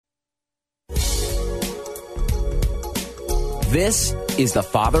This is the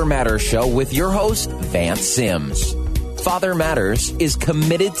Father Matters Show with your host, Vance Sims. Father Matters is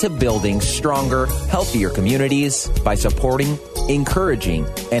committed to building stronger, healthier communities by supporting, encouraging,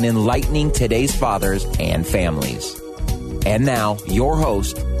 and enlightening today's fathers and families. And now, your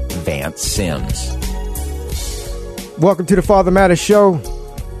host, Vance Sims. Welcome to the Father Matters Show.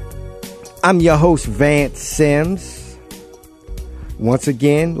 I'm your host, Vance Sims. Once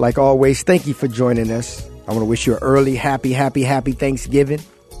again, like always, thank you for joining us. I want to wish you an early, happy Thanksgiving.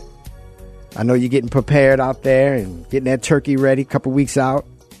 I know you're getting prepared out there and getting that turkey ready a couple weeks out.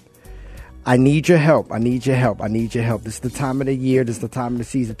 I need your help. This is the time of the year. This is the time of the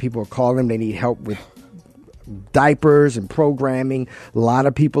season. People are calling. They need help with diapers and programming. A lot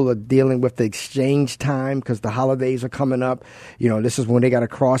of people are dealing with the exchange time because the holidays are coming up. You know, this is when they got to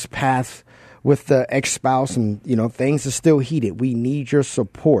cross paths with the ex-spouse and, you know, things are still heated. We need your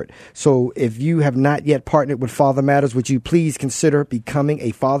support. So if you have not yet partnered with Father Matters, would you please consider becoming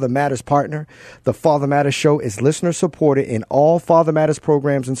a Father Matters partner? The Father Matters Show is listener supported, and all Father Matters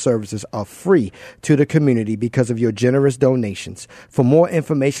programs and services are free to the community because of your generous donations. For more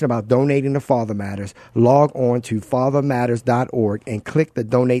information about donating to Father Matters, log on to fathermatters.org and click the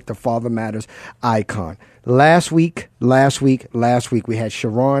Donate to Father Matters icon. Last week, we had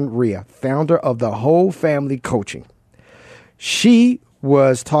Sharon Rhea, founder of the Whole Family Coaching. She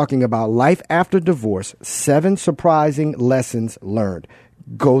was talking about life after divorce, 7 surprising lessons learned.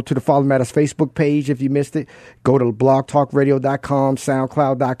 Go to the Father Matters Facebook page if you missed it. Go to blogtalkradio.com,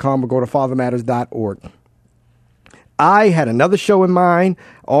 soundcloud.com, or go to fathermatters.org. I had another show in mind,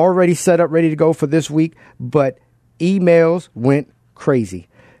 already set up, ready to go for this week, but emails went crazy.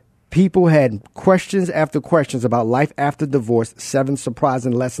 People had questions after questions about life after divorce, 7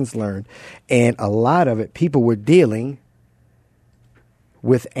 surprising lessons learned. And a lot of it, people were dealing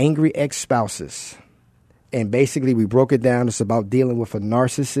with angry ex-spouses. And basically, we broke it down. It's about dealing with a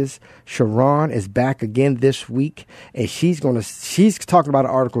narcissist. Sharon is back again this week, and she's talking about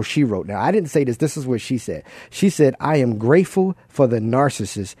an article she wrote. Now, I didn't say this. This is what she said. She said, I am grateful for the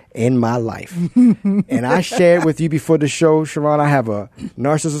narcissist in my life. And I shared with you before the show, Sharon, I have a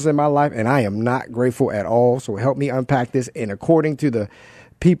narcissist in my life, and I am not grateful at all. So help me unpack this. And according to the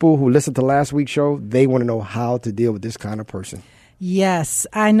people who listened to last week's show, they want to know how to deal with this kind of person. Yes,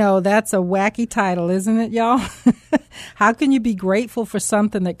 I know. That's a wacky title, isn't it, y'all? How can you be grateful for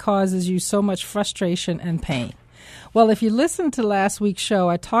something that causes you so much frustration and pain? Well, if you listened to last week's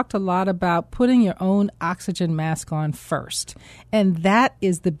show, I talked a lot about putting your own oxygen mask on first. And that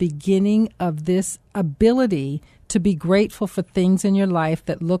is the beginning of this ability to be grateful for things in your life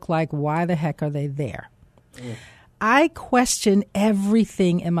that look like, why the heck are they there? I question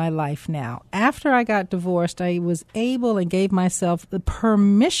everything in my life now. After I got divorced, I was able and gave myself the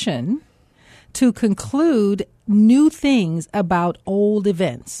permission to conclude new things about old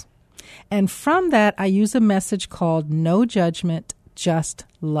events. And from that, I use a message called No Judgment, Just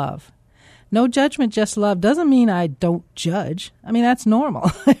Love. No judgment, just love doesn't mean I don't judge. I mean, that's normal,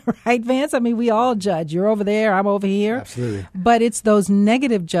 right, Vance? I mean, we all judge. You're over there, I'm over here. Absolutely. But it's those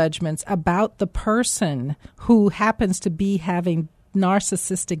negative judgments about the person who happens to be having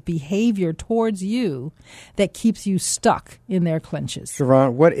narcissistic behavior towards you that keeps you stuck in their clinches.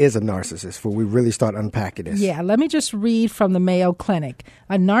 Sharon, what is a narcissist before we really start unpacking this? Yeah, let me just read from the Mayo Clinic.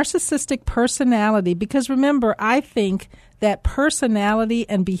 A narcissistic personality, because remember, I think that personality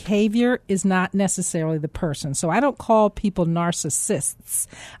and behavior is not necessarily the person. So I don't call people narcissists.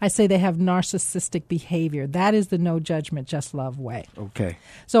 I say they have narcissistic behavior. That is the no judgment, just love way. Okay.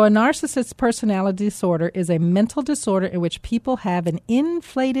 So a narcissist personality disorder is a mental disorder in which people have an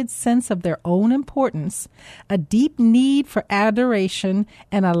inflated sense of their own importance, a deep need for adoration,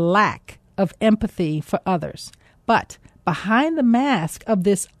 and a lack of empathy for others. But behind the mask of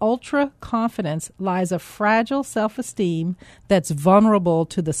this ultra confidence lies a fragile self-esteem that's vulnerable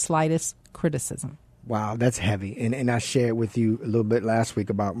to the slightest criticism. Wow, that's heavy. And I shared with you a little bit last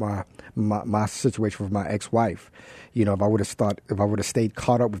week about my situation with my ex-wife. You know, if I would have stayed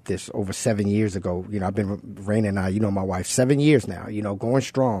caught up with this over 7 years ago, you know, I've been Raina and I, you know, my wife, 7 years now, you know, going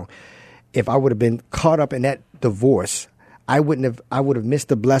strong. If I would have been caught up in that divorce, I would have missed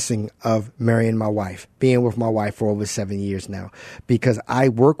the blessing of marrying my wife, being with my wife for over 7 years now, because I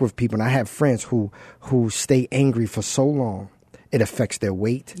work with people and I have friends who stay angry for so long. It affects their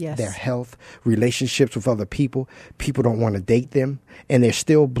weight, yes, their health, relationships with other people. People don't want to date them, and they're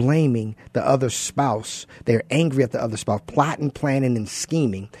still blaming the other spouse. They're angry at the other spouse, plotting, planning, and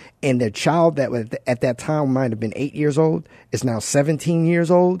scheming. And their child that at that time might have been 8 years old is now 17 years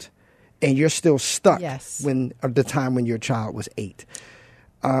old, and you're still stuck yes, when at the time when your child was 8.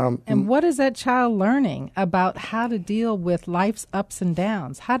 And what is that child learning about how to deal with life's ups and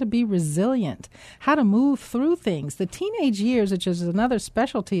downs, how to be resilient, how to move through things? The teenage years, which is another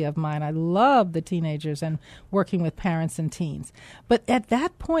specialty of mine. I love the teenagers and working with parents and teens. But at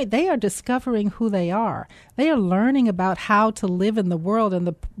that point, they are discovering who they are. They are learning about how to live in the world, and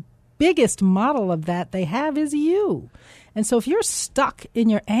the biggest model of that they have is you. And so if you're stuck in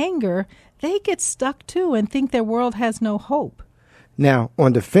your anger, they get stuck too and think their world has no hope. Now,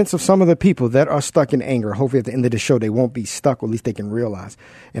 on defense of some of the people that are stuck in anger, hopefully at the end of the show they won't be stuck, or at least they can realize.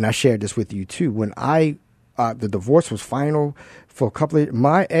 And I shared this with you too. When the divorce was final for a couple of,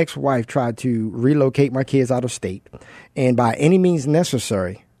 my ex-wife tried to relocate my kids out of state, and by any means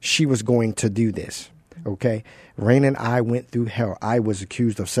necessary, she was going to do this. Okay, Raina and I went through hell. I was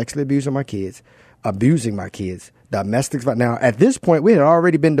accused of sexually abusing my kids, domestic. Now, at this point, we had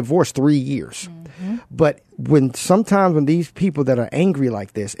already been divorced 3 years. Mm-hmm. But sometimes when these people that are angry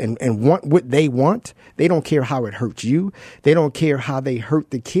like this and want what they want, they don't care how it hurts you. They don't care how they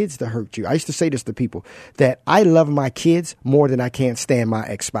hurt the kids that hurt you. I used to say this to people, that I love my kids more than I can't stand my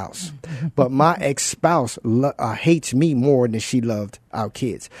ex-spouse. Mm-hmm. But my ex-spouse hates me more than she loved our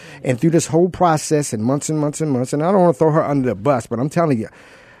kids. And through this whole process and months and months and months, and I don't want to throw her under the bus, but I'm telling you,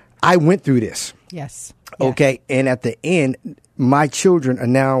 I went through this. Yes. Okay. And at the end, my children are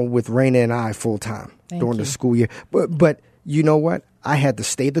now with Raina and I full time during the school year. But you know what? I had to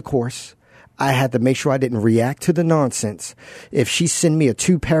stay the course. I had to make sure I didn't react to the nonsense. If she send me a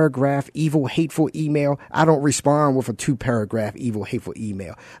 2-paragraph, evil, hateful email, I don't respond with a 2-paragraph, evil, hateful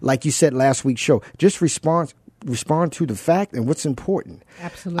email. Like you said last week's show, just respond to the fact and what's important.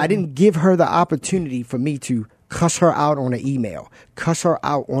 Absolutely. I didn't give her the opportunity for me to cuss her out on an email, cuss her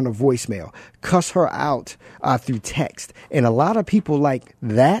out on a voicemail, cuss her out through text. And a lot of people like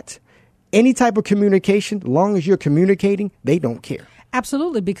that, any type of communication, long as you're communicating, they don't care.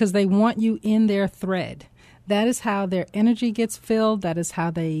 Absolutely, because they want you in their thread. That is how their energy gets filled. That is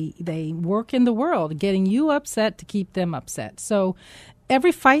how they work in the world, getting you upset to keep them upset. So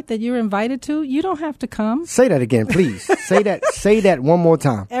every fight that you're invited to, you don't have to come. Say that again, please. Say that one more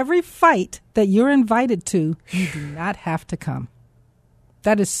time. Every fight that you're invited to, you do not have to come.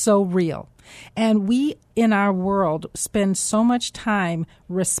 That is so real. And we in our world spend so much time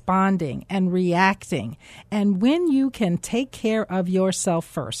responding and reacting. And when you can take care of yourself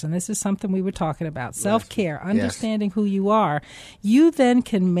first, and this is something we were talking about, self-care, understanding who you are, you then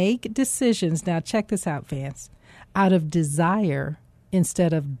can make decisions. Now, check this out, Vance, out of desire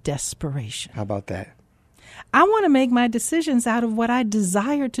instead of desperation. How about that? I want to make my decisions out of what I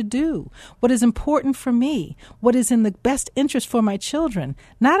desire to do, what is important for me, what is in the best interest for my children,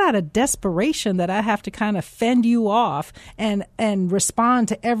 not out of desperation that I have to kind of fend you off and respond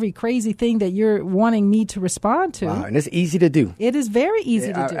to every crazy thing that you're wanting me to respond to. Wow, and it's easy to do. It is very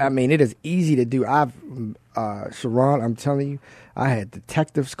easy to do. I mean, it is easy to do. Sharon, I'm telling you, I had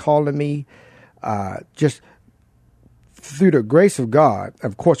detectives calling me just through the grace of God.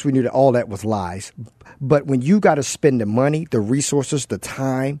 Of course, we knew that all that was lies. But when you got to spend the money, the resources, the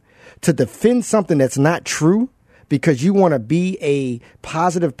time to defend something that's not true because you want to be a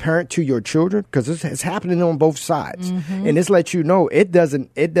positive parent to your children, because it's happening on both sides. Mm-hmm. And this lets you know it's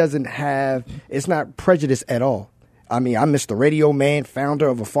not prejudice at all. I mean, I'm Mr. Radio Man, founder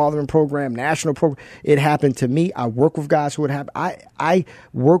of a fathering program, national program. It happened to me. I work with guys who it happened. I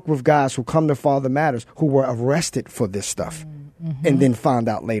work with guys who come to Father Matters who were arrested for this stuff. Mm-hmm. And then found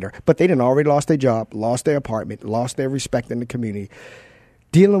out later. But they didn't already lost their job, lost their apartment, lost their respect in the community.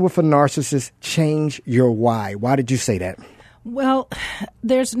 Dealing with a narcissist, change your why. Why did you say that? Well,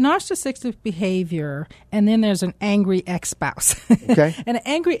 there's narcissistic behavior, and then there's an angry ex-spouse. Okay. And an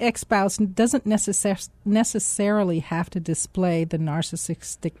angry ex-spouse doesn't necessarily have to display the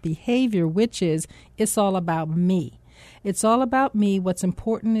narcissistic behavior, which is it's all about me. It's all about me. What's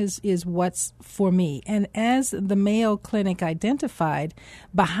important is what's for me. And as the Mayo Clinic identified,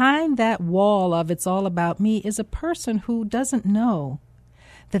 behind that wall of it's all about me is a person who doesn't know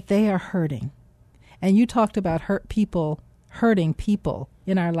that they are hurting. And you talked about hurting people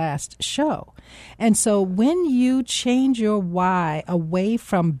in our last show. And so when you change your why away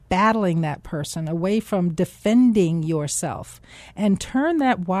from battling that person, away from defending yourself, and turn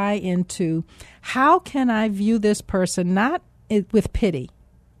that why into how can I view this person not with pity,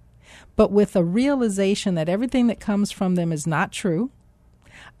 but with a realization that everything that comes from them is not true.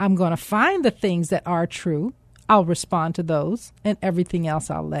 I'm going to find the things that are true. I'll respond to those, and everything else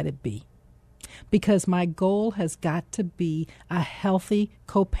I'll let it be. Because my goal has got to be a healthy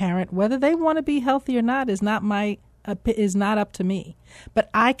co-parent. Whether they want to be healthy or not is not up to me. But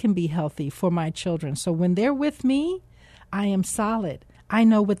I can be healthy for my children. So when they're with me, I am solid. I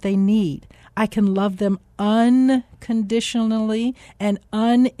know what they need. I can love them unconditionally and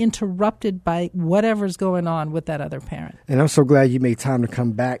uninterrupted by whatever's going on with that other parent. And I'm so glad you made time to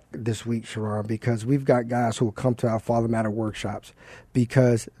come back this week, Sharon, because we've got guys who will come to our Father Matter workshops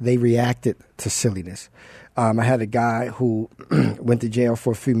because they reacted to silliness. I had a guy who went to jail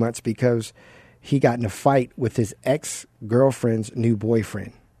for a few months because he got in a fight with his ex-girlfriend's new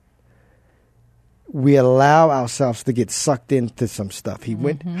boyfriend. We allow ourselves to get sucked into some stuff. He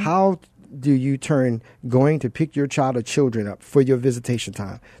went, how do you turn going to pick your child or children up for your visitation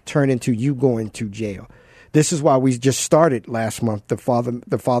time turn into you going to jail? This is why we just started last month the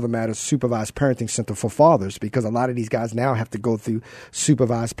Father Matters Supervised Parenting Center for Fathers, because a lot of these guys now have to go through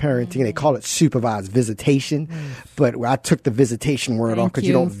supervised parenting. They call it supervised visitation, but I took the visitation word off because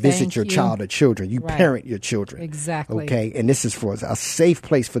you don't visit your child or children. You parent your children. Exactly. Okay, and this is for a safe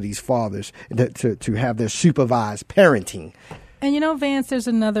place for these fathers to have their supervised parenting. And Vance, there's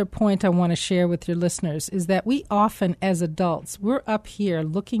another point I want to share with your listeners, is that we often, as adults, we're up here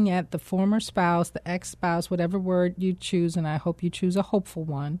looking at the former spouse, the ex-spouse, whatever word you choose, and I hope you choose a hopeful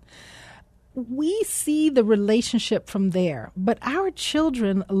one. We see the relationship from there, but our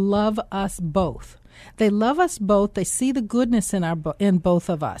children love us both. They love us both. They see the goodness in both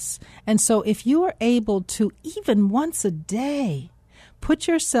of us. And so if you are able to, even once a day, put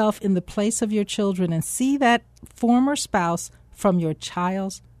yourself in the place of your children and see that former spouse from your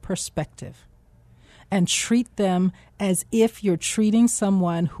child's perspective and treat them as if you're treating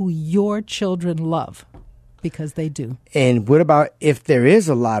someone who your children love, because they do. And what about if there is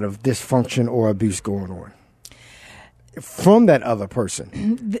a lot of dysfunction or abuse going on from that other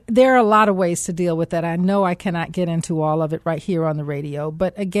person? There are a lot of ways to deal with that. I know I cannot get into all of it right here on the radio.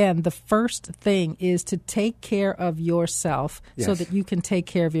 But again, the first thing is to take care of yourself so that you can take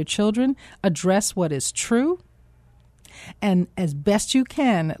care of your children, address what is true, and as best you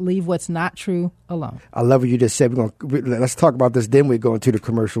can, leave what's not true alone. I love what you just said. Let's talk about this. Then we go into the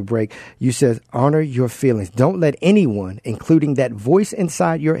commercial break. You said, honor your feelings. Don't let anyone, including that voice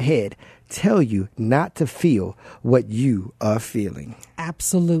inside your head, tell you not to feel what you are feeling.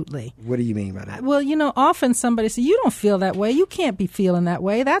 Absolutely. What do you mean by that? Well, often somebody says, you don't feel that way. You can't be feeling that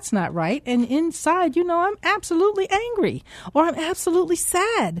way. That's not right. And inside, I'm absolutely angry or I'm absolutely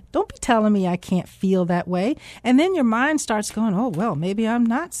sad. Don't be telling me I can't feel that way. And then your mind starts going, oh, well, maybe I'm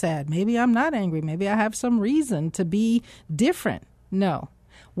not sad. Maybe I'm not angry. Maybe I have some reason to be different. No.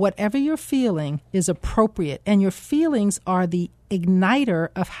 Whatever you're feeling is appropriate, and your feelings are the igniter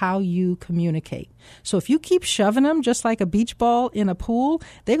of how you communicate. So if you keep shoving them just like a beach ball in a pool,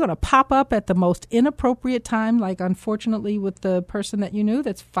 they're going to pop up at the most inappropriate time, like unfortunately with the person that you knew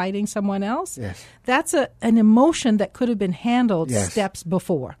that's fighting someone else. Yes. That's an emotion that could have been handled steps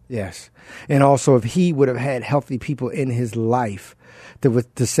before. Yes. And also if he would have had healthy people in his life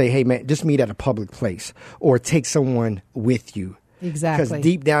to say, hey, man, just meet at a public place or take someone with you. Exactly. Because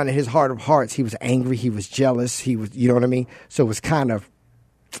deep down in his heart of hearts, he was angry, he was jealous, he was, you know what I mean? So it was kind of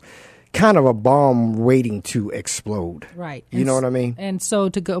a bomb waiting to explode. Right. You know what I mean? And so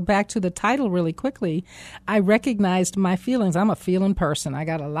to go back to the title really quickly, I recognized my feelings. I'm a feeling person. I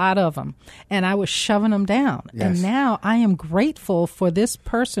got a lot of them. And I was shoving them down. Yes. And now I am grateful for this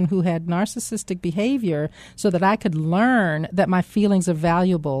person who had narcissistic behavior so that I could learn that my feelings are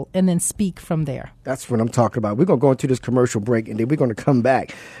valuable and then speak from there. That's what I'm talking about. We're going to go into this commercial break, and then we're going to come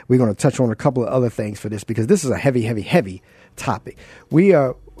back. We're going to touch on a couple of other things for this, because this is a heavy, heavy, heavy topic.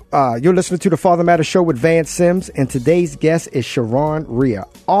 You're listening to the Father Matter Show with Vance Sims, and today's guest is Sharon Rhea,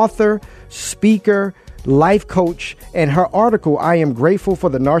 author, speaker, life coach, and her article, I Am Grateful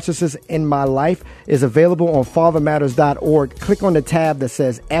for the Narcissist in My Life, is available on fathermatters.org. Click on the tab that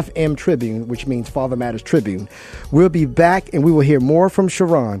says FM Tribune, which means Father Matters Tribune. We'll be back, and we will hear more from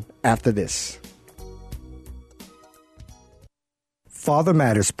Sharon after this. Father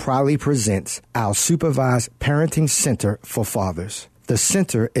Matters proudly presents our Supervised Parenting Center for Fathers. The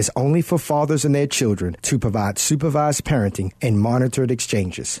center is only for fathers and their children to provide supervised parenting and monitored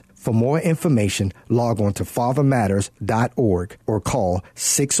exchanges. For more information, log on to fathermatters.org or call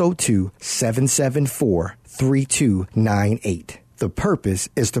 602-774-3298. The purpose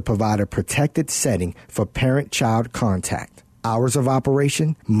is to provide a protected setting for parent-child contact. Hours of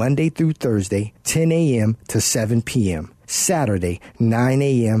operation, Monday through Thursday, 10 a.m. to 7 p.m. Saturday, 9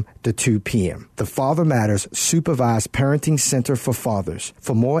 a.m. to 2 p.m. The Father Matters Supervised Parenting Center for Fathers.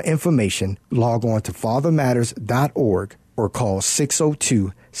 For more information, log on to fathermatters.org or call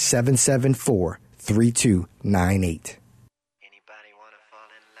 602-774-3298.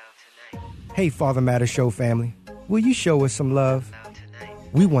 Hey, Father Matters Show family, will you show us some love?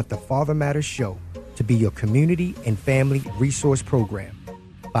 We want the Father Matters Show to be your community and family resource program.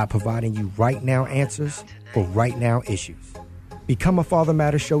 by providing you right now answers for right now issues. Become a Father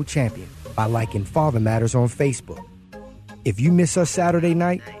Matters Show champion by liking Father Matters on Facebook. If you miss us Saturday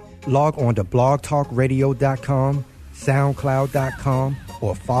night, log on to blogtalkradio.com, soundcloud.com,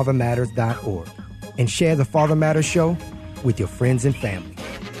 or fathermatters.org and share the Father Matters Show with your friends and family.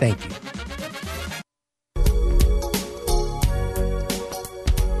 Thank you.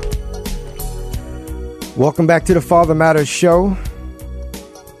 Welcome back to the Father Matters Show.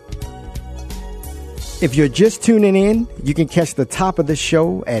 If you're just tuning in, you can catch the top of the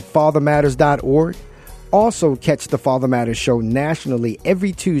show at fathermatters.org. Also catch the Father Matters Show nationally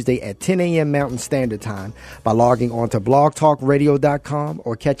every Tuesday at 10 a.m. Mountain Standard Time by logging on to blogtalkradio.com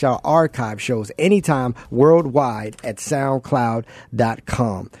or catch our archive shows anytime worldwide at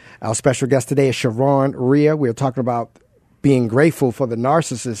soundcloud.com. Our special guest today is Sharon Rhea. We're talking about being grateful for the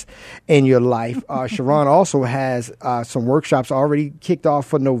narcissist in your life. Sharon also has some workshops already kicked off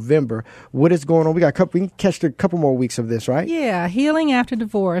for November. What is going on? We can catch a couple more weeks of this, right? Yeah. Healing After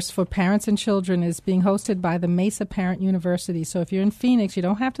Divorce for Parents and Children is being hosted by the Mesa Parent University. So if you're in Phoenix, you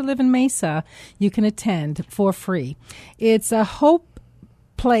don't have to live in Mesa. You can attend for free. It's a hope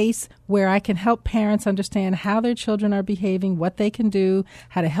place where I can help parents understand how their children are behaving, what they can do,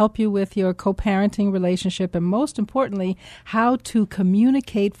 how to help you with your co-parenting relationship, and most importantly, how to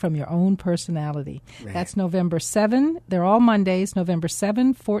communicate from your own personality. Man. That's November 7. They're all Mondays, November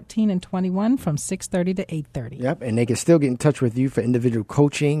 7, 14, and 21 from 6:30 to 8:30. Yep, and they can still get in touch with you for individual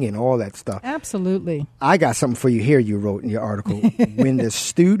coaching and all that stuff. Absolutely. I got something for you here you wrote in your article. When the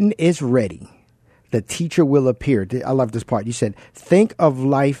student is ready, the teacher will appear. I love this part. You said, think of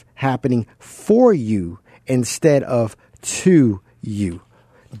life happening for you instead of to you.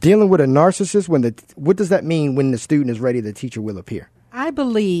 Dealing with a narcissist, what does that mean when the student is ready, the teacher will appear? I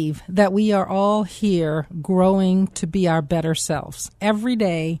believe that we are all here growing to be our better selves. Every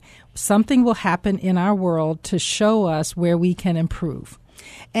day, something will happen in our world to show us where we can improve.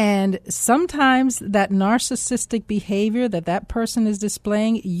 And sometimes that narcissistic behavior that person is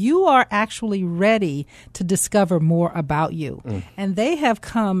displaying, you are actually ready to discover more about you. And they have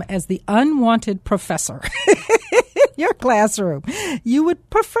come as the unwanted professor in your classroom. You would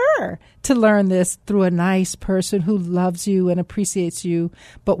prefer to learn this through a nice person who loves you and appreciates you.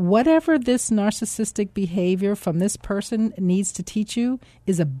 But whatever this narcissistic behavior from this person needs to teach you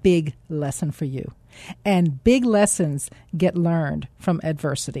is a big lesson for you. And big lessons get learned from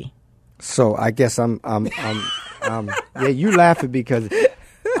adversity. So I guess I'm yeah, you laughing because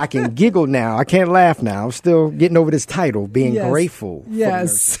I can giggle now. I can't laugh now. I'm still getting over this title, being grateful for the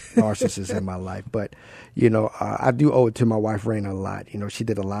narcissist in my life. But, I do owe it to my wife, Raina, a lot. She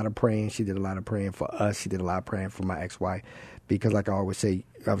did a lot of praying. She did a lot of praying for us. She did a lot of praying for my ex-wife. Because like I always say,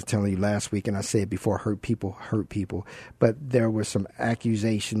 I was telling you last week, and I said before, hurt people. But there were some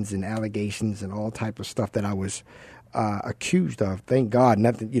accusations and allegations and all type of stuff that I was accused of. Thank God,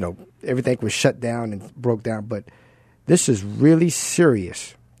 nothing, everything was shut down and broke down. But this is really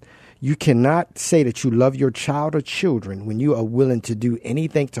serious. You cannot say that you love your child or children when you are willing to do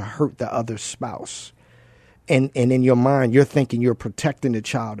anything to hurt the other spouse. And in your mind, you're thinking you're protecting the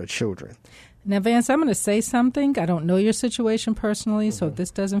child or children. Now, Vance, I'm going to say something. I don't know your situation personally, so if this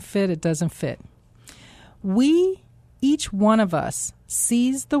doesn't fit, it doesn't fit. Each one of us,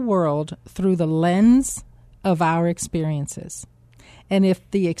 sees the world through the lens of our experiences. And if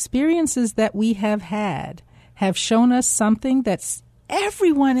the experiences that we have had have shown us something that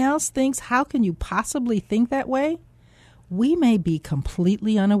everyone else thinks, how can you possibly think that way? We may be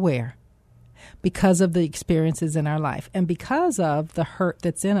completely unaware because of the experiences in our life and because of the hurt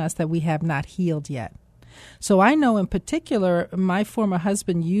that's in us that we have not healed yet. So I know in particular, my former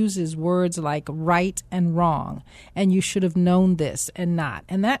husband uses words like right and wrong, and you should have known this and not.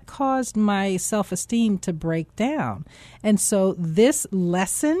 And that caused my self-esteem to break down. And so this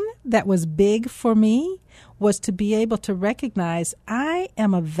lesson that was big for me was to be able to recognize I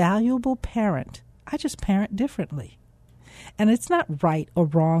am a valuable parent. I just parent differently. And it's not right or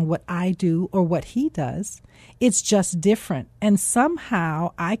wrong what I do or what he does. It's just different. And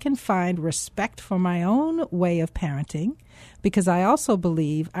somehow I can find respect for my own way of parenting because I also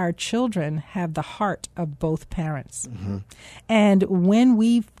believe our children have the heart of both parents. Mm-hmm. And when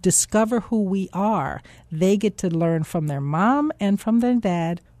we discover who we are, they get to learn from their mom and from their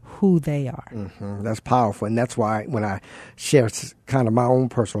dad who they are. Mm-hmm. That's powerful. And that's why when I share kind of my own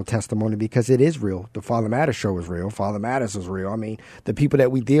personal testimony, because it is real. The Father Matters show is real. Father Matters is real. I mean, the people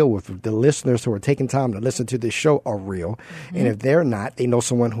that we deal with, the listeners who are taking time to listen to this show are real. Mm-hmm. And if they're not, they know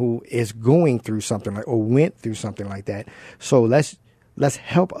someone who is going through something like or went through something like that. So let's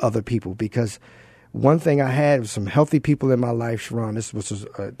help other people because one thing I had was some healthy people in my life, Sharon. This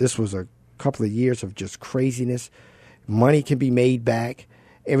was a couple of years of just craziness. Money can be made back,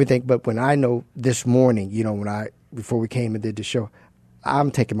 everything. But when I know this morning, before we came and did the show,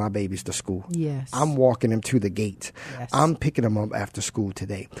 I'm taking my babies to school. Yes. I'm walking them to the gates. Yes. I'm picking them up after school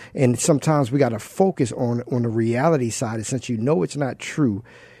today. And sometimes we got to focus on the reality side. And since you know it's not true,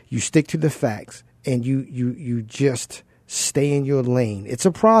 you stick to the facts and you just stay in your lane. It's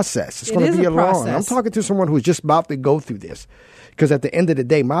a process. It's going to be a long. I'm talking to someone who's just about to go through this. Because at the end of the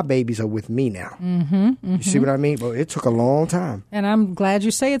day, my babies are with me now. You see what I mean? Well, it took a long time. And I'm glad you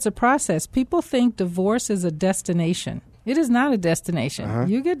say it's a process. People think divorce is a destination. It is not a destination.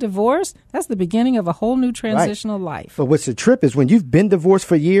 You get divorced, that's the beginning of a whole new transitional life. But what's the trip is when you've been divorced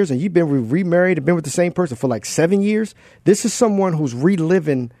for years and you've been remarried and been with the same person for like 7 years, this is someone who's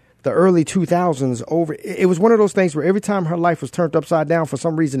reliving the early 2000s over. It was one of those things where every time her life was turned upside down, for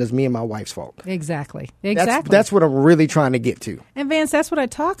some reason, it's me and my wife's fault. Exactly. That's what I'm really trying to get to. And Vance, that's what I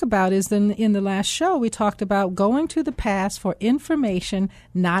talk about is in the last show, we talked about going to the past for information,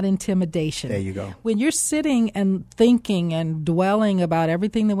 not intimidation. There you go. When you're sitting and thinking and dwelling about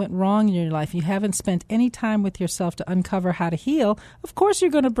everything that went wrong in your life, you haven't spent any time with yourself to uncover how to heal. Of course, you're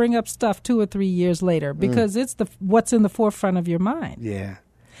going to bring up stuff 2 or 3 years later because it's what's in the forefront of your mind. Yeah.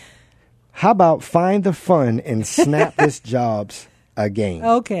 How about find the fun and snap this jobs a game?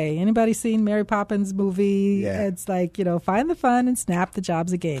 Okay. Anybody seen Mary Poppins movie? Yeah. It's like, find the fun and snap the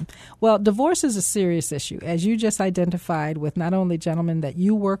jobs a game. Well, divorce is a serious issue, as you just identified with not only gentlemen that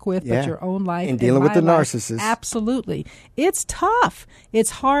you work with, but your own life. And dealing with the narcissist. Absolutely. It's tough.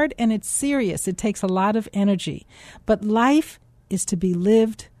 It's hard and it's serious. It takes a lot of energy. But life is to be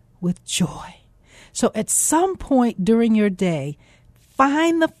lived with joy. So at some point during your day,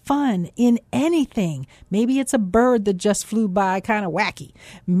 find the fun in anything. Maybe it's a bird that just flew by, kind of wacky.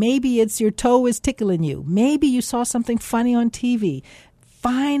 Maybe it's your toe is tickling you. Maybe you saw something funny on TV.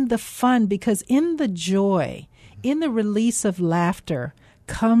 Find the fun, because in the joy, in the release of laughter,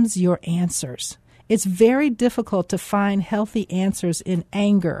 comes your answers. It's very difficult to find healthy answers in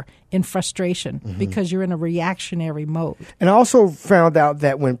anger, in frustration, because you're in a reactionary mode. And I also found out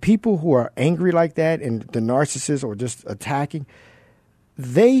that when people who are angry like that and the narcissist or just attacking,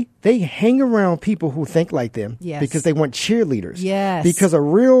 they hang around people who think like them because they want cheerleaders. Yes. Because a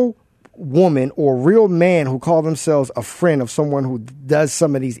real woman or real man who call themselves a friend of someone who does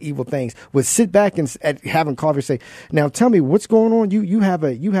some of these evil things would sit back and having coffee and say, now tell me what's going on. You have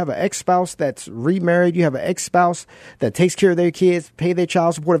an ex-spouse that's remarried. You have an ex-spouse that takes care of their kids, pay their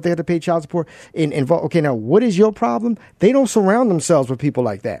child support if they have to pay child support. Okay, now what is your problem? They don't surround themselves with people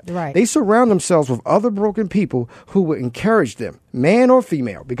like that. Right. They surround themselves with other broken people who will encourage them, man or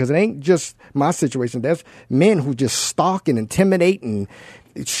female, because it ain't just my situation. There's men who just stalk and intimidate and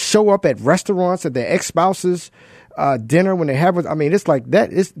show up at restaurants at their ex-spouses' dinner when they have it. I mean, it's like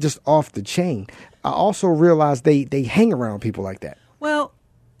that. It's just off the chain. I also realize they hang around people like that. Well,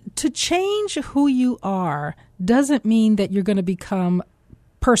 to change who you are doesn't mean that you're going to become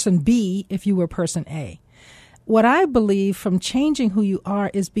person B if you were person A. What I believe from changing who you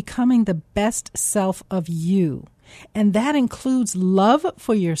are is becoming the best self of you. And that includes love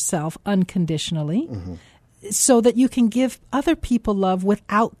for yourself unconditionally. So that you can give other people love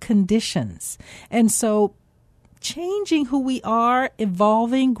without conditions. And so changing who we are,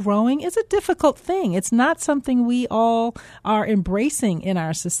 evolving, growing is a difficult thing. It's not something we all are embracing in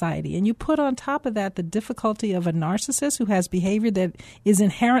our society. And you put on top of that the difficulty of a narcissist who has behavior that is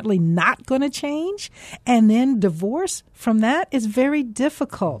inherently not going to change. And then divorce from that is very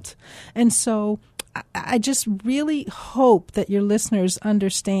difficult. And so I just really hope that your listeners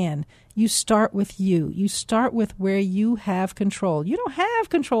understand you start with you. You start with where you have control. You don't have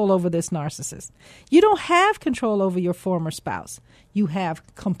control over this narcissist. You don't have control over your former spouse. You have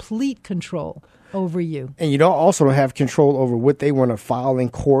complete control over you. And you don't also have control over what they want to file in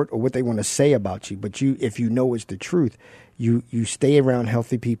court or what they want to say about you. But if you know it's the truth, you stay around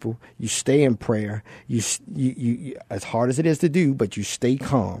healthy people. You stay in prayer. You as hard as it is to do, but you stay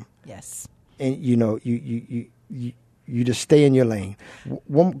calm. Yes. And you just stay in your lane.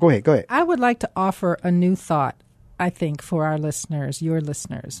 Go ahead. I would like to offer a new thought, I think, for our listeners, your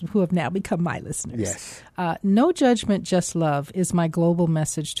listeners, who have now become my listeners. Yes. No judgment, just love is my global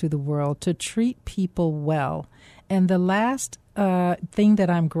message to the world, to treat people well. And the last thing that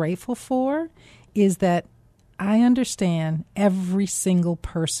I'm grateful for is that I understand every single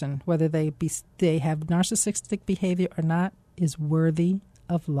person, whether they have narcissistic behavior or not, is worthy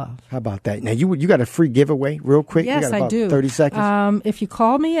of love. How about that? Now, you got a free giveaway real quick? Yes, you got about I do. 30 seconds. If you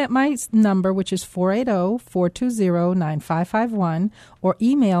call me at my number, which is 480-420-9551, or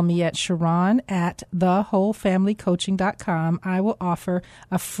email me at sharon@thewholefamilycoaching.com, I will offer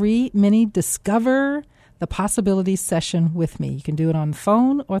a free mini Discover the Possibilities session with me. You can do it on the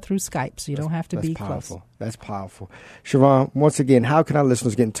phone or through Skype, so you don't have to be powerful. close. That's powerful. Sharon, once again, how can our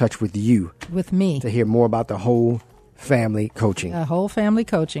listeners get in touch with you? With me. To hear more about the whole family coaching. Whole Family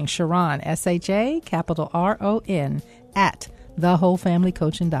Coaching, Sharon, SHA, capital RON, at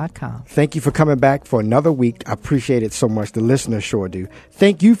thewholefamilycoaching.com. Thank you for coming back for another week. I appreciate it so much. The listeners sure do.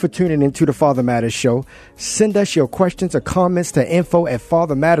 Thank you for tuning into the Father Matters Show. Send us your questions or comments to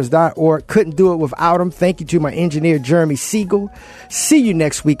info@fathermatters.org. Couldn't do it without them. Thank you to my engineer, Jeremy Siegel. See you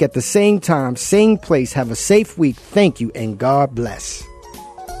next week at the same time, same place. Have a safe week. Thank you, and God bless.